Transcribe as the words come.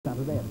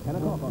Saturday at 10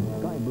 o'clock on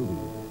Sky Movies.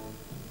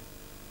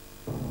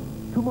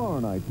 Tomorrow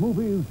night,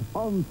 movies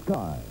on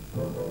Sky.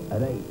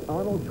 At 8,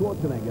 Arnold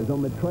Schwarzenegger's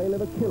on the trail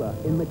of a killer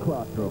in the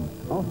classroom.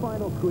 Our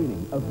final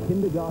screening of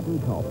Kindergarten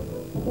Cop.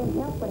 I can't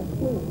help but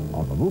assume.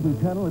 On the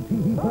movie channel, a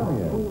TV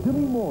premiere.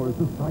 Demi Moore is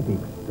the psychic,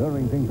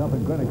 stirring things up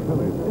in Greenwich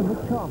Village in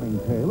the charming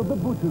tale of the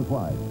butcher's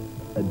wife.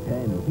 At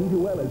 10, Peter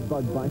Weller's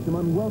bugged by some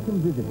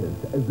unwelcome visitors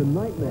as the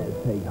nightmares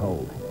take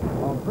hold.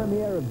 Our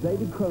premiere of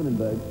David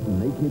Cronenberg's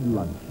Naked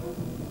Lunch.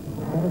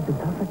 That is the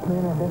toughest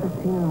man I've ever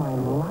seen in my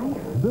life.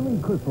 Billy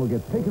Crystal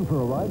gets taken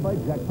for a ride by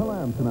Jack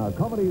Palance in our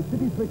comedy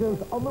City Slickers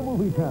on the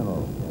movie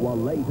channel. While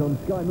late on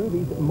Sky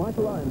Movies,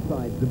 Michael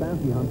Ironside's The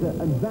Bounty Hunter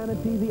and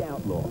Vanity the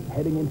Outlaw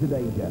heading into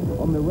danger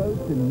on the road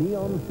to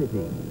Neon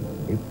City.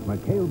 It's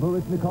Mikhail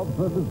Baryshnikov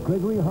versus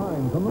Gregory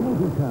Hines on the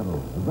movie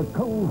channel as the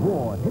Cold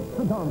War hits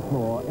the dance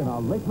floor in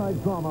our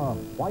late-night drama,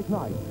 White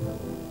Night.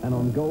 And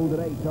on Gold at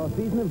 8, our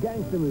season of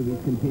gangster movies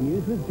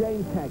continues with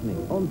James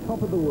Cagney on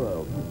Top of the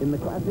World in the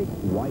classic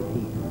White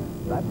Heat.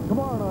 That's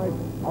tomorrow night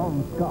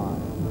on Sky.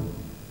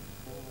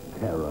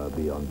 Terror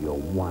beyond your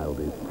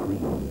wildest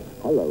dreams.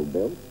 Hello,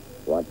 Bill.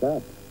 What's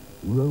up?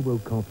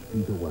 RoboCop's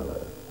Peter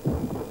Weller.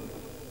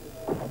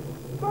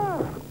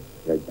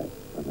 You're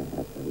just gonna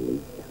have to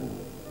leave town.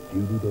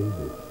 Judy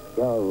Davis.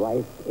 Your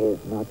wife is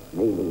not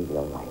really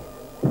your wife.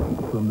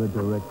 From the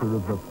director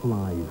of The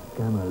Fly,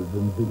 Scanners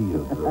and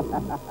Video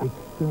Drones.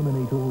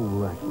 Exterminate all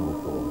rational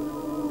thought.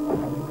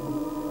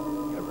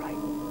 You're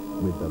right.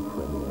 With the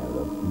premiere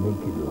of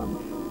Naked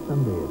Lunch,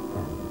 Sunday at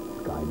 10,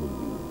 Sky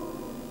Movies.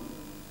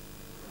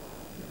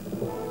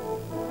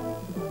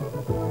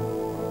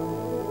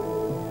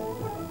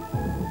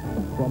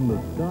 From the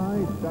Sky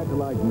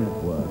Satellite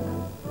Network,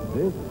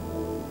 this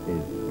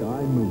is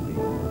Sky Movies.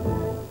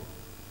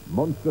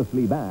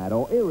 Monstrously bad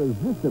or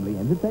irresistibly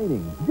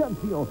entertaining. Judge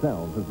for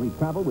yourselves as we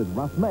travel with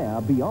Russ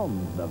Meyer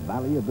beyond the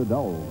Valley of the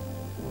Dolls.